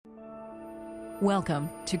Welcome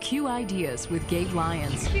to Q Ideas with Gabe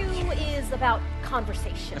Lyons. Q is about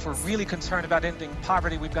conversation. If we're really concerned about ending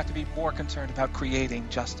poverty, we've got to be more concerned about creating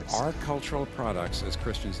justice. Our cultural products as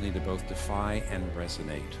Christians need to both defy and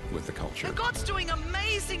resonate with the culture. Now God's doing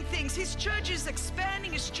amazing things. His church is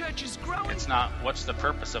expanding. His church is growing. It's not what's the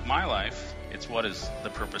purpose of my life. It's what is the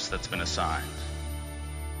purpose that's been assigned.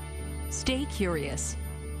 Stay curious.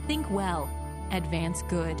 Think well. Advance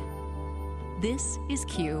good. This is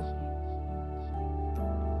Q.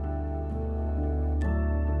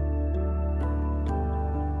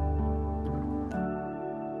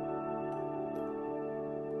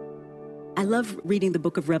 I love reading the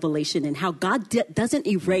book of Revelation and how God doesn't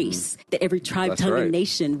erase that every tribe, tongue, and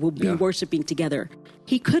nation will be worshiping together.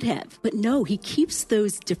 He could have, but no, he keeps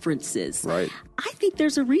those differences. Right. I think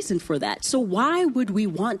there's a reason for that. So why would we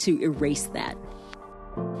want to erase that?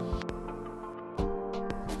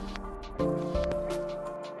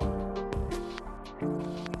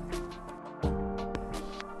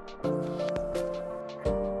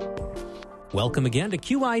 Welcome again to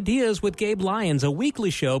Q Ideas with Gabe Lyons, a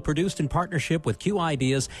weekly show produced in partnership with Q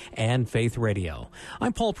Ideas and Faith Radio.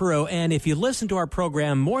 I'm Paul Perot, and if you listen to our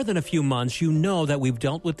program more than a few months, you know that we've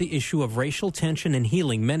dealt with the issue of racial tension and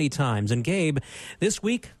healing many times. And Gabe, this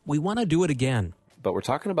week, we want to do it again. But we're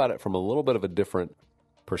talking about it from a little bit of a different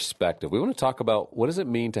perspective. We want to talk about what does it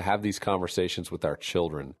mean to have these conversations with our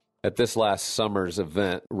children. At this last summer's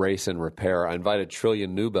event, Race and Repair, I invited Trillia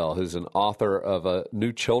Newbell, who's an author of a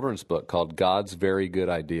new children's book called God's Very Good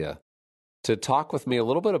Idea, to talk with me a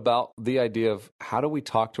little bit about the idea of how do we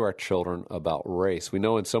talk to our children about race. We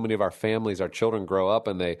know in so many of our families, our children grow up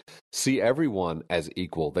and they see everyone as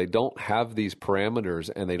equal. They don't have these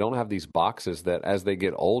parameters and they don't have these boxes that as they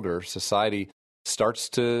get older, society starts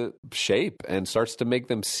to shape and starts to make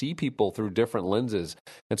them see people through different lenses.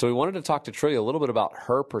 And so we wanted to talk to Trillia a little bit about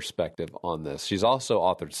her perspective on this. She's also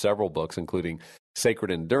authored several books, including Sacred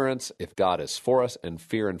Endurance, If God is For Us, and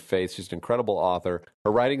Fear and Faith. She's an incredible author.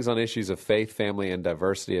 Her writings on issues of faith, family, and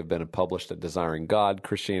diversity have been published at Desiring God,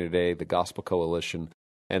 Christianity Today, the Gospel Coalition,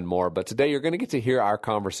 and more. But today you're going to get to hear our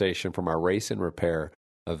conversation from our Race and Repair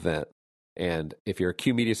event. And if you're a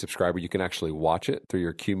Q Media subscriber, you can actually watch it through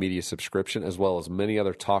your Q Media subscription, as well as many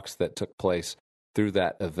other talks that took place through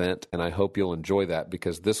that event. And I hope you'll enjoy that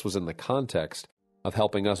because this was in the context of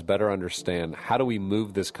helping us better understand how do we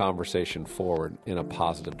move this conversation forward in a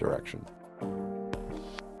positive direction.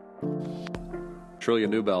 Trillia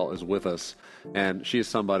Newbell is with us, and she is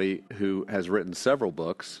somebody who has written several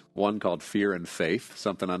books, one called Fear and Faith,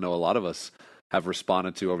 something I know a lot of us have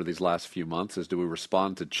responded to over these last few months is do we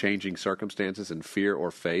respond to changing circumstances in fear or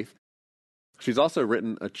faith? She's also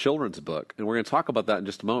written a children's book, and we're going to talk about that in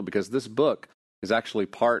just a moment because this book is actually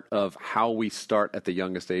part of how we start at the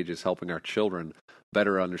youngest ages, helping our children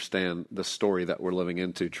better understand the story that we're living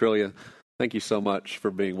into. Trillia, thank you so much for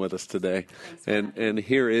being with us today. And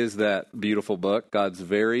here is that beautiful book, God's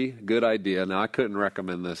Very Good Idea. Now, I couldn't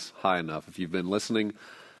recommend this high enough. If you've been listening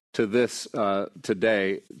to this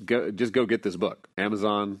today, just go get this book.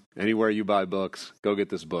 Amazon, anywhere you buy books, go get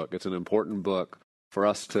this book. It's an important book for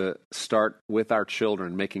us to start with our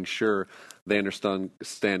children, making sure they understand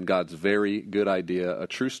God's very good idea, a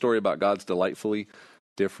true story about God's delightfully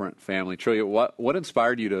different family. Trillia, what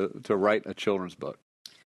inspired you to write a children's book?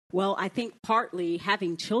 Well, I think partly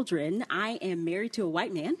having children, I am married to a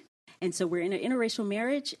white man, and so we're in an interracial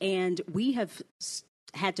marriage, and we have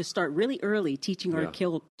had to start really early teaching our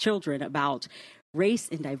children about race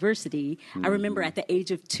and diversity. I remember at the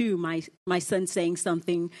age of 2, my son saying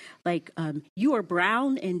something like, you are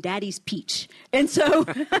brown and daddy's peach. And so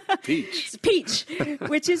peach,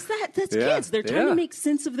 which is that's kids. They're trying to make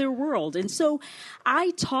sense of their world. And so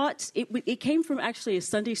I taught, it came from actually a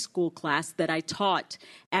Sunday school class that I taught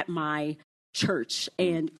at my church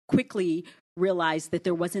and quickly realized that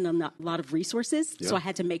there wasn't a lot of resources. So I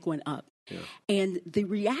had to make one up. Yeah. And the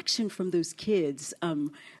reaction from those kids,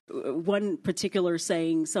 one particular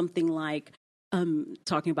saying something like,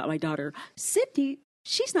 talking about my daughter, Sydney,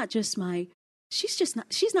 she's not just my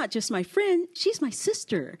friend, she's my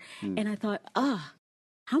sister. And I thought,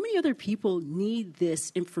 how many other people need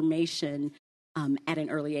this information at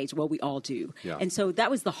an early age? Well, we all do. Yeah. And so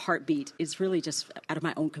that was the heartbeat. It's really just out of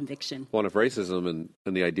my own conviction. Well, if racism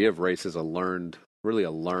and the idea of race is a learned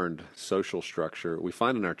social structure, we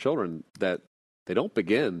find in our children that they don't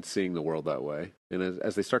begin seeing the world that way. And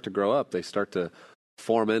as they start to grow up, they start to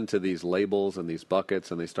form into these labels and these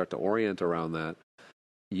buckets, and they start to orient around that.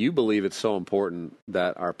 You believe it's so important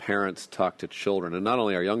that our parents talk to children, and not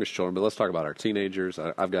only our youngest children, but let's talk about our teenagers.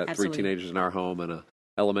 I've got Absolutely. 3 teenagers in our home and an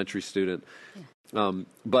elementary student. Yeah.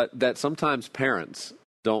 But that sometimes parents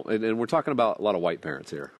don't, and we're talking about a lot of white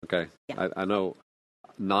parents here, okay? Yeah. I know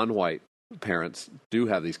non-white parents do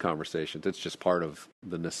have these conversations. It's just part of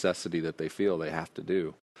the necessity that they feel they have to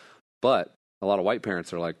do. But a lot of white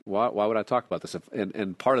parents are like, why would I talk about this?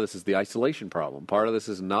 And part of this is the isolation problem. Part of this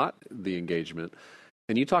is not the engagement.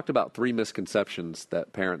 And you talked about 3 misconceptions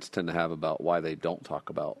that parents tend to have about why they don't talk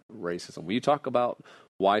about racism. Will you talk about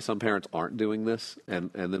why some parents aren't doing this?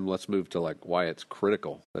 And then let's move to like why it's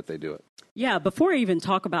critical that they do it. Yeah, before I even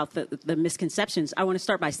talk about the misconceptions, I want to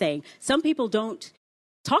start by saying some people don't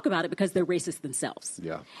talk about it because they're racist themselves.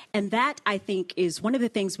 Yeah. And that, I think, is one of the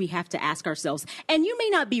things we have to ask ourselves. And you may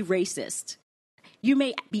not be racist. You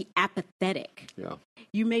may be apathetic. Yeah.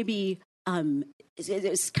 You may be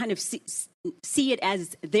it's kind of see it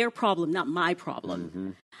as their problem, not my problem. Mm-hmm.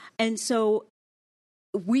 And so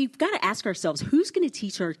we've got to ask ourselves, who's going to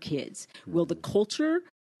teach our kids? Will the culture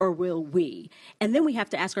or will we? And then we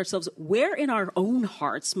have to ask ourselves, where in our own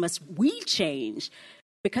hearts must we change?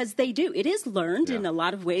 Because they do. It is learned in a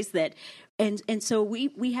lot of ways that, and so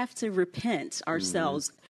we have to repent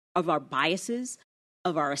ourselves of our biases,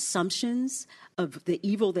 of our assumptions, of the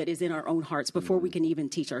evil that is in our own hearts before we can even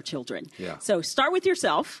teach our children. Yeah. So start with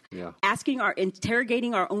yourself,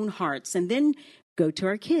 interrogating our own hearts, and then go to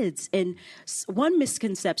our kids. And one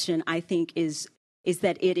misconception, I think, is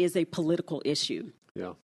that it is a political issue.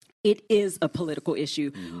 Yeah. It is a political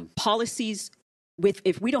issue. Policies,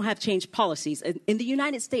 if we don't have changed policies, in the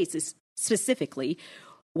United States specifically,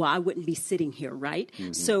 well, I wouldn't be sitting here, right?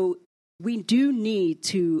 So we do need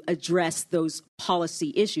to address those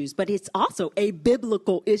policy issues, but it's also a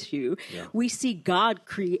biblical issue. Yeah. We see God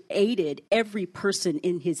created every person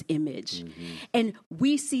in his image. And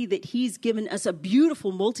we see that he's given us a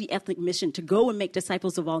beautiful multi-ethnic mission to go and make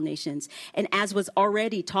disciples of all nations. And as was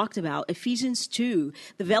already talked about, Ephesians 2,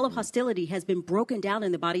 the veil of hostility has been broken down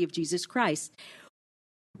in the body of Jesus Christ.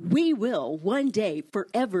 We will one day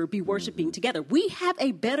forever be worshiping together. We have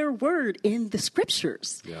a better word in the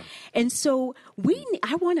scriptures. Yeah. And so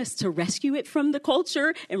I want us to rescue it from the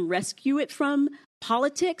culture and rescue it from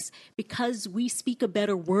politics because we speak a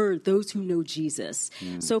better word, those who know Jesus.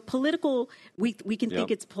 So political, we can think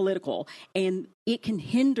it's political, and it can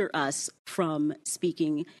hinder us from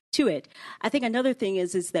speaking to it. I think another thing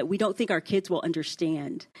is that we don't think our kids will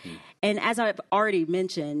understand. And as I've already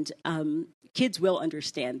mentioned, kids will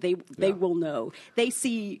understand. They will know. They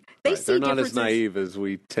see They're differences. Not as naive as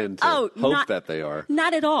we tend to hope that they are.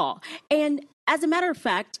 Not at all. And as a matter of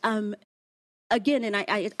fact, again, and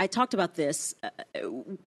I talked about this,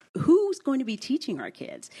 who's going to be teaching our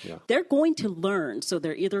kids? Yeah. They're going to learn. So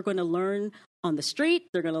they're either going to learn on the street,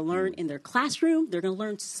 they're going to learn in their classroom, they're going to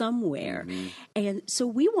learn somewhere. And so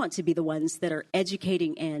we want to be the ones that are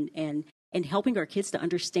educating and helping our kids to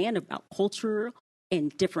understand about culture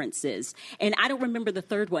and differences. And I don't remember the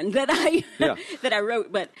third one that I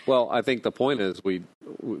wrote, but well, I think the point is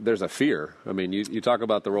there's a fear. I mean, you talk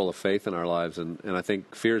about the role of faith in our lives, and I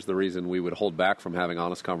think fear is the reason we would hold back from having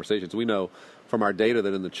honest conversations. We know from our data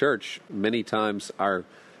that in the church, many times our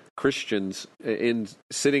Christians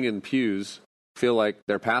sitting in pews feel like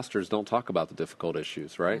their pastors don't talk about the difficult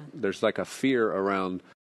issues, right? Yeah. There's like a fear around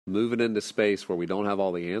moving into space where we don't have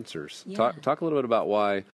all the answers. Yeah. Talk a little bit about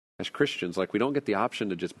why, as Christians, like we don't get the option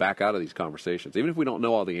to just back out of these conversations. Even if we don't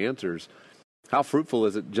know all the answers, how fruitful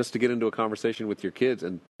is it just to get into a conversation with your kids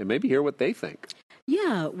and maybe hear what they think?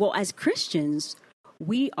 Yeah, well, as Christians,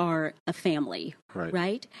 we are a family,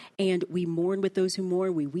 right? And we mourn with those who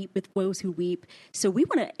mourn. We weep with those who weep. So we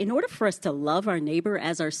want to, in order for us to love our neighbor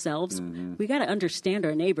as ourselves, we got to understand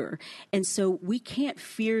our neighbor. And so we can't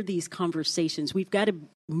fear these conversations. We've got to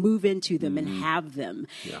move into them and have them.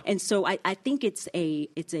 Yeah. And so I think it's a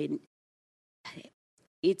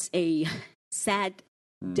sad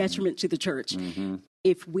detriment to the church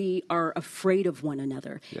if we are afraid of one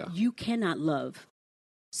another. Yeah. You cannot love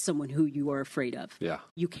someone who you are afraid of. Yeah.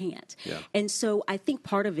 You can't. Yeah. And so I think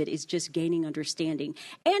part of it is just gaining understanding.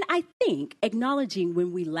 And I think acknowledging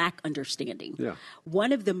when we lack understanding. Yeah.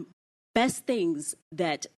 One of the best things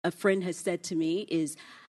that a friend has said to me is,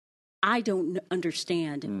 I don't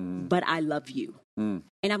understand, but I love you. And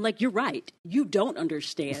I'm like, you're right. You don't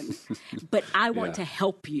understand, but I want to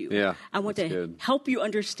help you. Yeah, I want to help you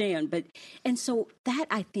understand. And so that,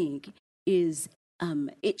 I think, is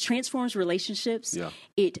it transforms relationships. Yeah.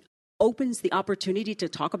 It opens the opportunity to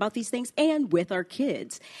talk about these things and with our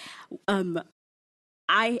kids.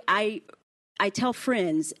 I tell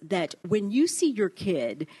friends that when you see your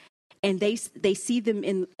kid and they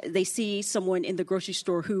see someone in the grocery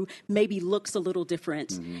store who maybe looks a little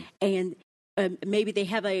different, and maybe they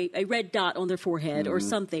have a red dot on their forehead or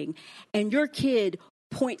something, and your kid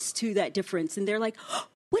points to that difference, and they're like,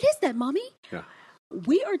 What is that, Mommy? Yeah.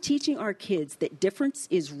 We are teaching our kids that difference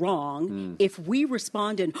is wrong if we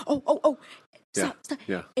respond in, oh, stop.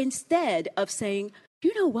 Yeah. Instead of saying,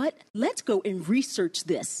 you know what? Let's go and research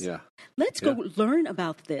this. Yeah. Let's go learn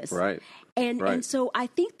about this. Right. And so I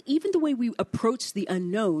think even the way we approach the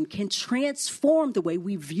unknown can transform the way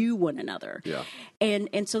we view one another. Yeah.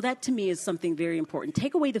 And so that to me is something very important.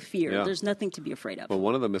 Take away the fear. Yeah. There's nothing to be afraid of. Well,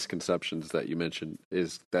 one of the misconceptions that you mentioned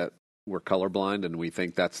is that we're colorblind, and we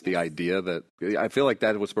think that's the idea that I feel like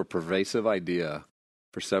that was a pervasive idea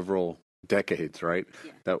for several decades, right?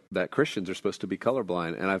 Yeah. That Christians are supposed to be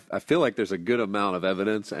colorblind. And I feel like there's a good amount of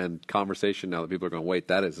evidence and conversation now that people are going, wait,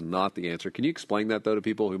 that is not the answer. Can you explain that, though, to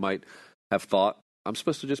people who might have thought, I'm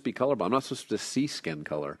supposed to just be colorblind. I'm not supposed to see skin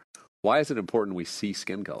color. Why is it important we see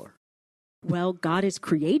skin color? Well, God has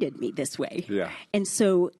created me this way. Yeah. And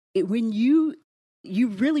so when you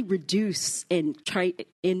really reduce and try,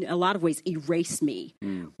 in a lot of ways, erase me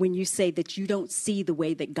when you say that you don't see the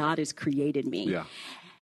way that God has created me. Yeah.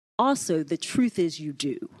 Also, the truth is you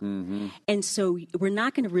do. Mm-hmm. And so we're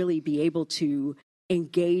not going to really be able to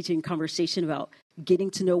engage in conversation about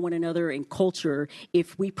getting to know one another and culture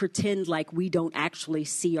if we pretend like we don't actually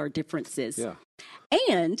see our differences. Yeah.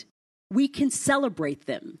 And we can celebrate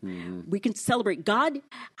them. Mm-hmm. We can celebrate God.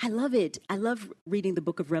 I love it. I love reading the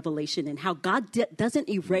book of Revelation and how God doesn't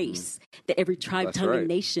erase that every tribe, That's tongue, right. and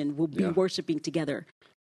nation will be worshiping together.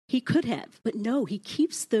 He could have, but no, he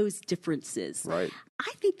keeps those differences. Right.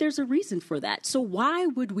 I think there's a reason for that. So why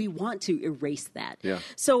would we want to erase that? Yeah.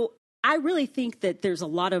 So I really think that there's a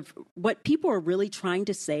lot of what people are really trying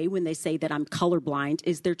to say when they say that I'm colorblind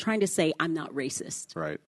is they're trying to say I'm not racist.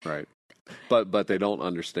 Right. But they don't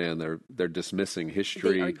understand. They're dismissing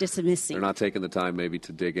history. They are dismissing. They're not taking the time maybe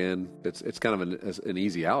to dig in. It's kind of an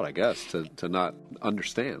easy out, I guess, to not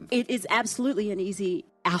understand. It is absolutely an easy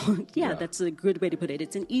out. Yeah, that's a good way to put it.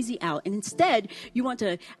 It's an easy out. And instead, you want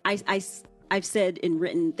to, I've said and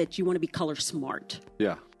written that you want to be color smart.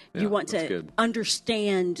 Yeah. You want to good.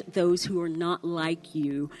 understand those who are not like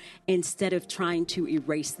you instead of trying to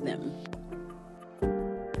erase them.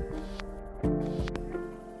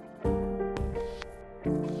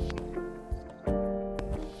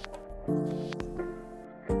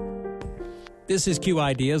 This is Q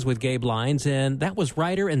Ideas with Gabe Lyons, and that was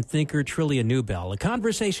writer and thinker Trillia Newbell. A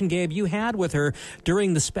conversation, Gabe, you had with her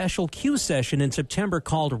during the special Q session in September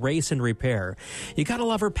called Race and Repair. You gotta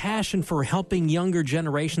love her passion for helping younger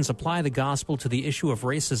generations apply the gospel to the issue of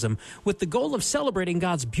racism with the goal of celebrating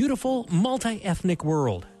God's beautiful, multi-ethnic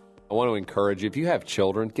world. I want to encourage you, if you have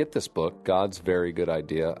children, get this book, God's Very Good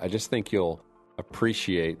Idea. I just think you'll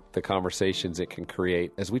appreciate the conversations it can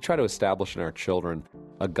create as we try to establish in our children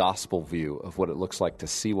a gospel view of what it looks like to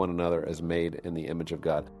see one another as made in the image of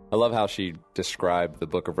God. I love how she described the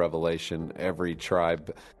book of Revelation, every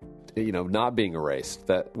tribe, not being erased,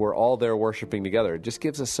 that we're all there worshiping together. It just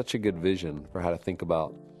gives us such a good vision for how to think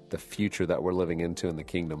about the future that we're living into in the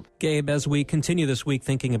kingdom. Gabe, as we continue this week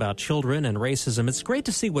thinking about children and racism, it's great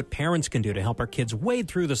to see what parents can do to help our kids wade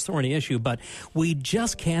through this thorny issue, but we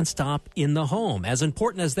just can't stop in the home, as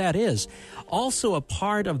important as that is. Also, a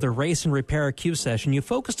part of the Race and Repair Q session, you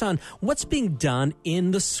focused on what's being done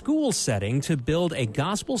in the school setting to build a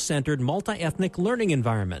gospel-centered, multi-ethnic learning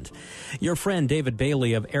environment. Your friend David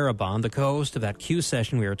Bailey of Arabon, the co-host of that Q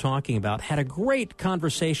session we were talking about, had a great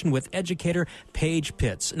conversation with educator Paige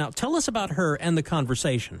Pitts. Now, tell us about her and the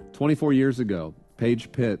conversation. 24 years ago,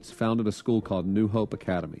 Paige Pitts founded a school called New Hope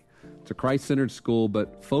Academy. It's a Christ-centered school,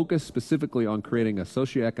 but focused specifically on creating a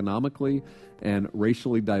socioeconomically and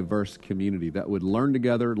racially diverse community that would learn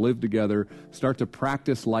together, live together, start to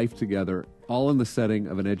practice life together, all in the setting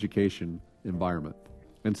of an education environment.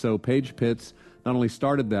 And so Paige Pitts not only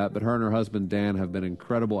started that, but her and her husband Dan have been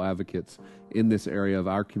incredible advocates in this area of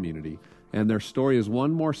our community. And their story is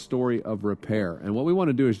one more story of repair. And what we want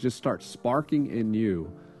to do is just start sparking in you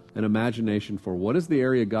an imagination for what is the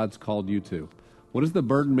area God's called you to? What is the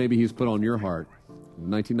burden maybe he's put on your heart? In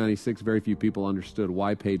 1996, very few people understood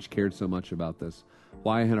why Paige cared so much about this.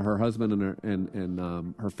 Why her husband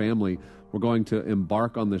and her family were going to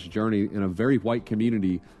embark on this journey in a very white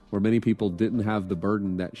community where many people didn't have the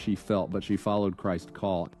burden that she felt, but she followed Christ's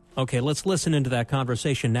call. Okay, let's listen into that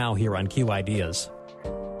conversation now here on Q Ideas.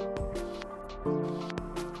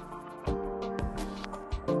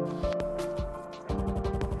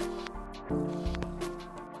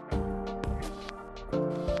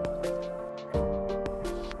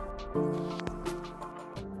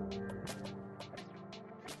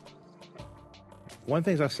 One of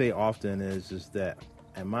the things I say often is that,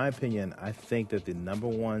 in my opinion, I think that the number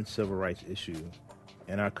one civil rights issue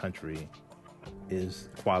in our country is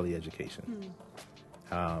quality education.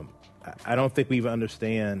 I don't think we even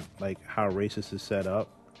understand like how racist is set up.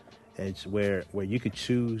 It's where you could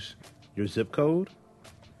choose your zip code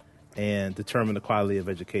and determine the quality of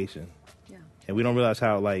education. Yeah. And we don't realize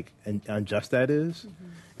how like unjust that is.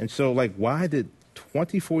 And so like, why did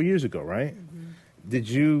 24 years ago, right? Did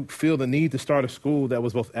you feel the need to start a school that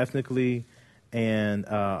was both ethnically and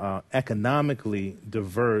economically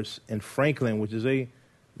diverse in Franklin, which is a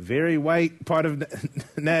very white part of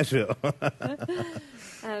Nashville?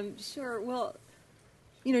 Sure. Well,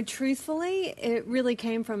 you know, truthfully, it really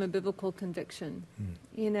came from a biblical conviction.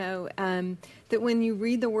 You know, that when you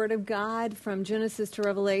read the Word of God from Genesis to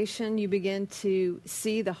Revelation, you begin to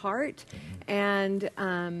see the heart and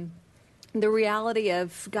the reality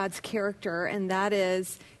of God's character, and that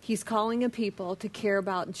is He's calling a people to care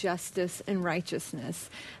about justice and righteousness.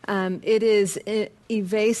 It is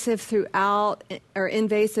invasive throughout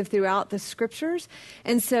the Scriptures,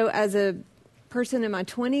 and so as a person in my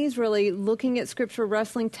 20s, really looking at Scripture,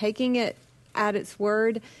 wrestling, taking it at its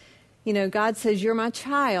word. You know, God says, "You're my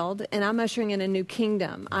child, and I'm ushering in a new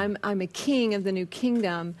kingdom. I'm a king of the new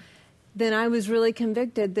kingdom." Then I was really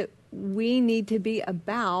convicted that we need to be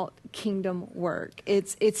about kingdom work.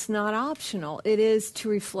 It's not optional. It is to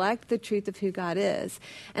reflect the truth of who God is.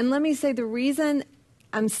 And let me say the reason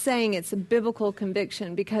I'm saying it's a biblical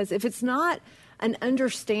conviction, because if it's not an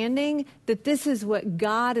understanding that this is what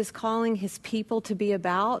God is calling His people to be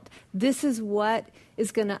about, this is what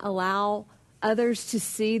is going to allow others to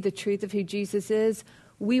see the truth of who Jesus is,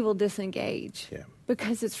 we will disengage. Yeah.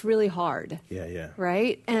 Because it's really hard. Yeah.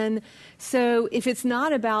 Right? And so if it's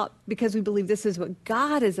not about, because we believe this is what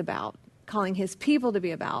God is about, calling His people to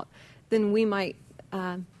be about, then we might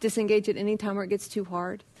disengage at any time where it gets too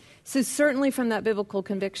hard. So certainly from that biblical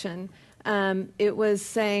conviction, it was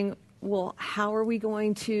saying, well, how are we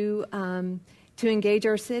going to engage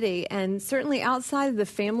our city? And certainly outside of the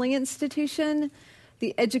family institution,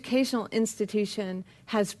 the educational institution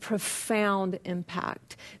has profound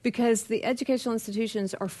impact, because the educational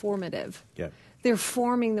institutions are formative. Yeah. They're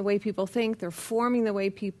forming the way people think. They're forming the way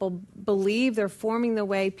people believe. They're forming the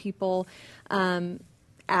way people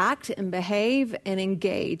act and behave and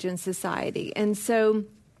engage in society. And so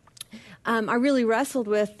I really wrestled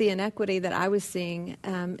with the inequity that I was seeing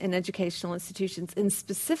in educational institutions, and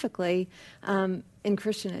specifically in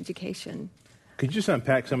Christian education. Could you just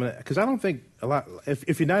unpack some of that? Because I don't think a lot,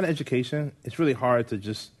 if you're not in education, it's really hard to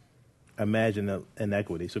just imagine the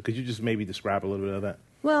inequity. So could you just maybe describe a little bit of that?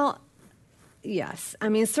 Well, yes. I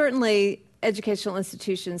mean, certainly educational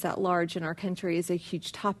institutions at large in our country is a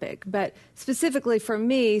huge topic. But specifically for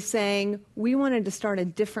me, saying we wanted to start a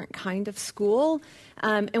different kind of school,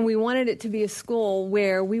 and we wanted it to be a school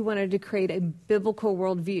where we wanted to create a biblical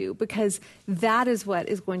worldview, because that is what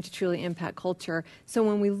is going to truly impact culture. So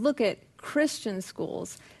when we look at Christian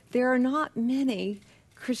schools, there are not many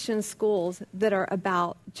Christian schools that are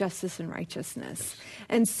about justice and righteousness.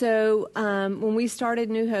 And so when we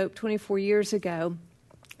started New Hope 24 years ago,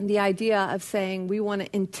 the idea of saying we want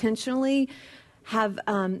to intentionally have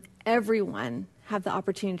everyone have the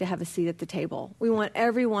opportunity to have a seat at the table. We want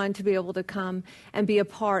everyone to be able to come and be a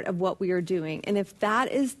part of what we are doing. And if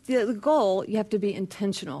that is the goal, you have to be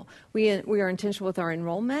intentional. We are intentional with our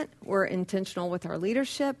enrollment. We're intentional with our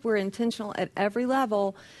leadership. We're intentional at every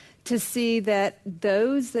level to see that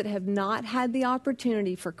those that have not had the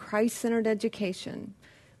opportunity for Christ-centered education,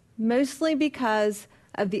 mostly because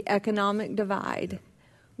of the economic divide,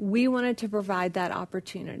 we wanted to provide that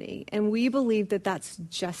opportunity. And we believe that that's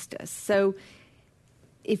justice. So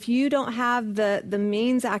if you don't have the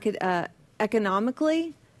means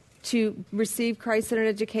economically to receive Christ-centered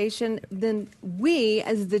education, then we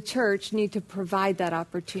as the church need to provide that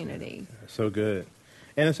opportunity. So good.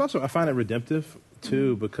 And it's also, I find it redemptive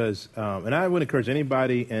too, because, and I would encourage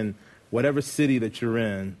anybody in whatever city that you're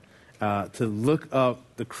in to look up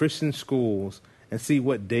the Christian schools and see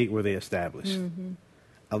what date were they established.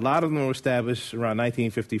 A lot of them were established around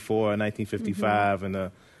 1954 and 1955 and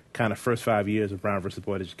the kind of first 5 years of Brown versus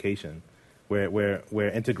Board education,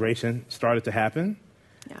 where integration started to happen.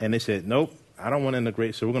 Yeah. And they said, nope, I don't want to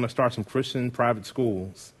integrate, so we're going to start some Christian private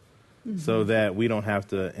schools so that we don't have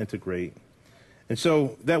to integrate. And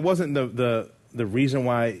so that wasn't the reason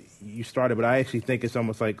why you started, but I actually think it's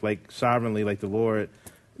almost like sovereignly, like the Lord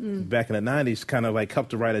back in the 90s kind of like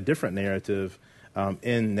helped to write a different narrative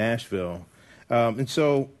in Nashville. And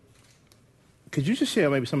so could you just share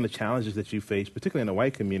maybe some of the challenges that you faced, particularly in the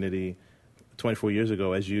white community 24 years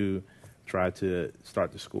ago as you tried to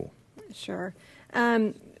start the school? Sure.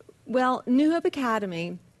 Well, New Hope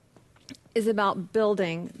Academy is about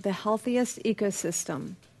building the healthiest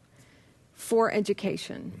ecosystem for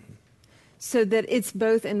education. so that it's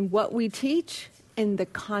both in what we teach and the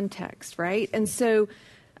context, right? And so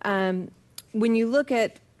when you look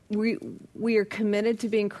at, we are committed to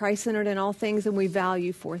being Christ-centered in all things, and we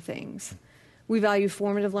value 4 things. We value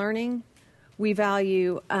formative learning. We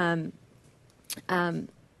value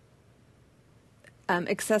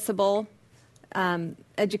accessible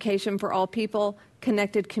education for all people,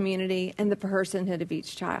 connected community, and the personhood of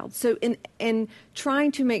each child. So in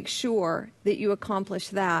trying to make sure that you accomplish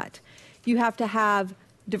that, you have to have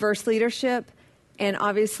diverse leadership and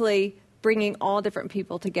obviously bringing all different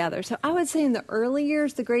people together. So I would say in the early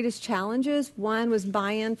years, the greatest challenges, one was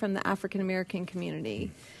buy-in from the African American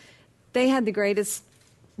community. They had the greatest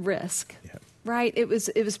risk, right? It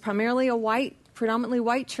was primarily predominantly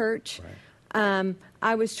white church. Right.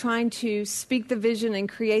 I was trying to speak the vision and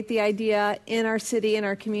create the idea in our city, in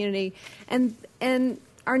our community. And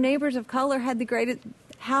our neighbors of color had the greatest,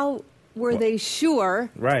 how were they sure?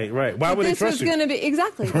 Right. Why would they trust you?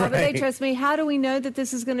 Exactly. Right. Why would they trust me? How do we know that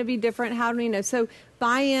this is going to be different? How do we know? So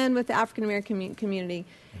buy-in with the African American community.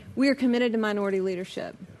 We are committed to minority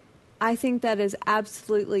leadership. I think that is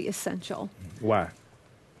absolutely essential. Why?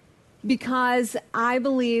 Because I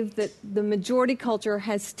believe that the majority culture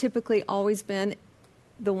has typically always been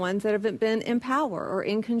the ones that have been in power or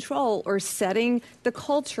in control or setting the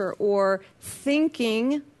culture or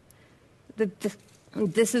thinking that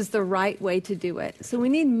this is the right way to do it. So we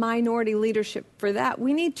need minority leadership for that.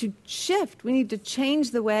 We need to shift. We need to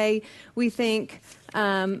change the way we think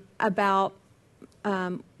about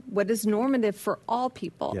what is normative for all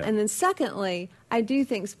people. Yeah. And then secondly, I do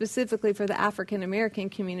think specifically for the African American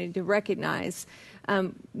community to recognize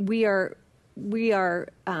we are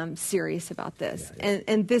serious about this. Yeah.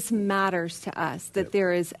 And this matters to us, that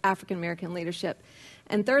there is African American leadership.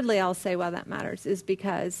 And thirdly, I'll say why that matters is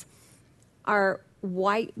because our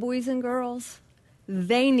white boys and girls,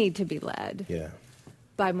 they need to be led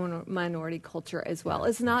by minority culture as well.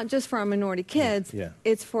 It's not just for our minority kids,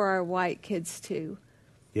 it's for our white kids too.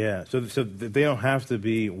 Yeah, so they don't have to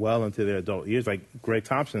be well into their adult years. Like Greg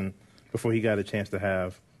Thompson, before he got a chance to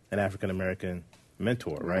have an African-American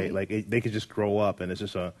mentor, right? Like they could just grow up and it's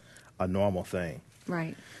just a normal thing.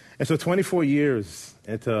 Right. And so 24 years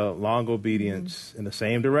into long obedience in the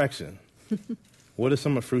same direction, what are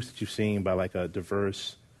some of the fruits that you've seen by like a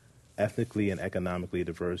diverse, ethnically and economically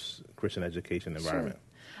diverse Christian education environment?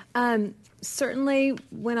 Sure. Certainly,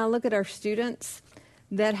 when I look at our students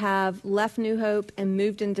that have left New Hope and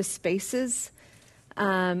moved into spaces,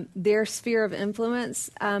 their sphere of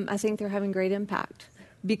influence, I think they're having great impact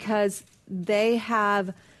because they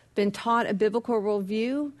have been taught a biblical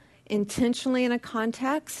worldview intentionally in a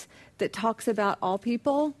context that talks about all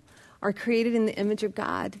people are created in the image of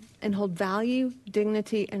God and hold value,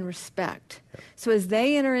 dignity, and respect. So as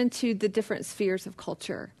they enter into the different spheres of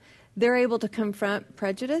culture, they're able to confront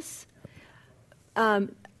prejudice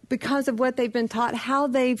because of what they've been taught, how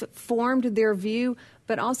they've formed their view,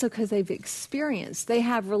 but also because they've experienced. They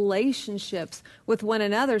have relationships with one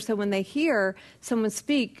another. So when they hear someone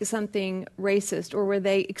speak something racist or where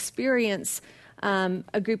they experience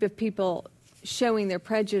a group of people showing their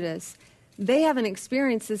prejudice, they have an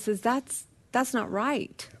experience that says that's not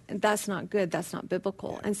right, and that's not good, that's not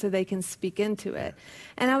biblical, and so they can speak into it.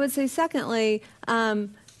 And I would say, secondly,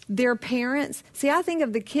 their parents. See, I think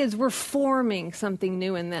of the kids, we're forming something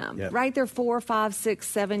new in them, right? They're 4, 5, 6,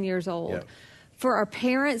 7 years old. For our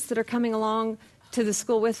parents that are coming along to the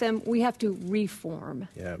school with them, we have to reform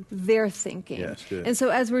their thinking. And so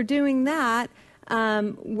as we're doing that,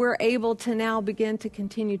 we're able to now begin to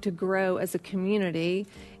continue to grow as a community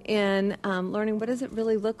in learning what does it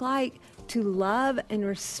really look like to love and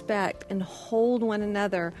respect and hold one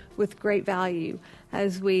another with great value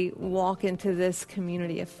as we walk into this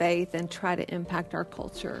community of faith and try to impact our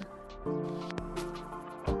culture.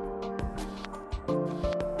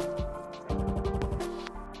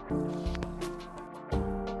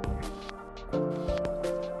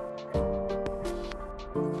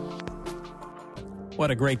 What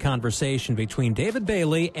a great conversation between David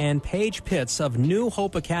Bailey and Paige Pitts of New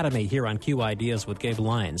Hope Academy here on Q Ideas with Gabe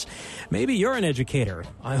Lyons. Maybe you're an educator.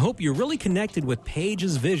 I hope you're really connected with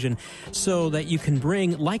Paige's vision so that you can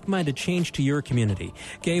bring like-minded change to your community.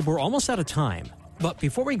 Gabe, we're almost out of time. But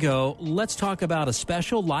before we go, let's talk about a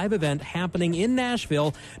special live event happening in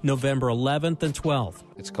Nashville, November 11th and 12th.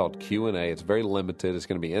 It's called Q&A. It's very limited. It's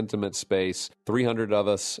going to be intimate space. 300 of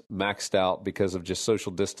us maxed out because of just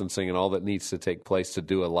social distancing and all that needs to take place to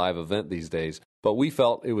do a live event these days. But we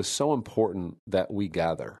felt it was so important that we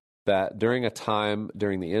gather, that during a time,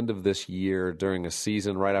 during the end of this year, during a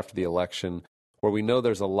season right after the election, where we know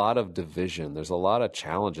there's a lot of division, there's a lot of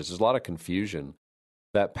challenges, there's a lot of confusion,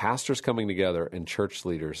 that pastors coming together and church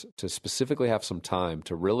leaders to specifically have some time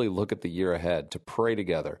to really look at the year ahead, to pray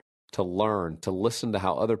together, to learn, to listen to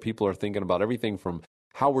how other people are thinking about everything from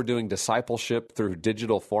how we're doing discipleship through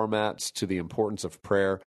digital formats to the importance of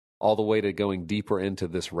prayer, all the way to going deeper into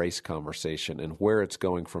this race conversation and where it's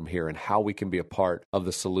going from here and how we can be a part of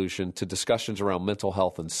the solution, to discussions around mental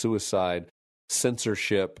health and suicide,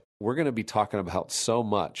 censorship. We're going to be talking about so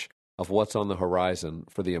much of what's on the horizon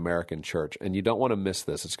for the American church, and you don't want to miss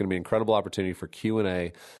this. It's going to be an incredible opportunity for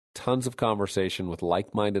Q&A, tons of conversation with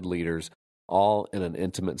like-minded leaders, all in an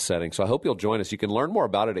intimate setting. So I hope you'll join us. You can learn more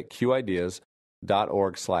about it at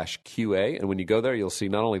qideas.org/QA, and when you go there, you'll see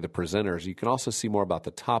not only the presenters, you can also see more about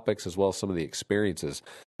the topics as well as some of the experiences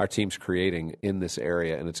our team's creating in this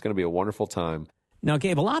area, and it's going to be a wonderful time. Now,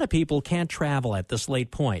 Gabe, a lot of people can't travel at this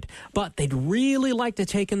late point, but they'd really like to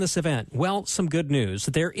take in this event. Well, some good news.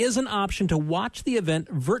 There is an option to watch the event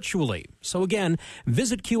virtually. So again,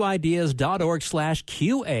 visit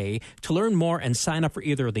qideas.org/QA to learn more and sign up for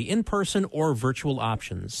either the in-person or virtual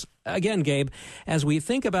options. Again, Gabe, as we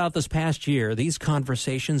think about this past year, these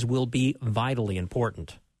conversations will be vitally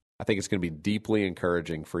important. I think it's going to be deeply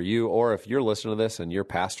encouraging for you, or if you're listening to this and your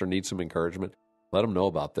pastor needs some encouragement, let them know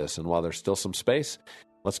about this. And while there's still some space,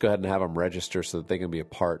 let's go ahead and have them register so that they can be a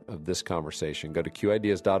part of this conversation. Go to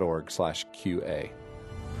qideas.org/QA.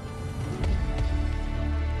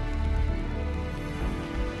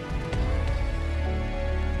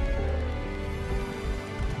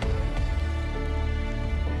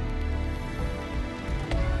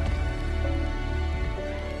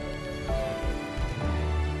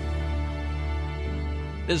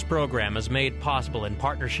 This program is made possible in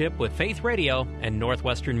partnership with Faith Radio and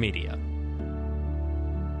Northwestern Media.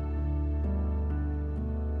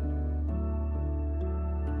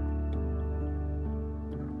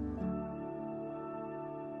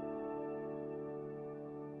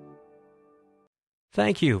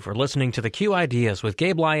 Thank you for listening to the Q Ideas with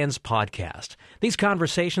Gabe Lyons podcast. These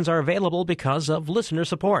conversations are available because of listener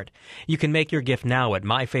support. You can make your gift now at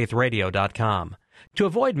myfaithradio.com. To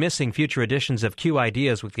avoid missing future editions of Q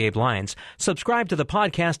Ideas with Gabe Lyons, subscribe to the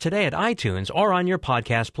podcast today at iTunes or on your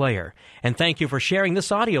podcast player. And thank you for sharing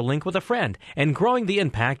this audio link with a friend and growing the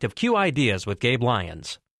impact of Q Ideas with Gabe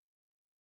Lyons.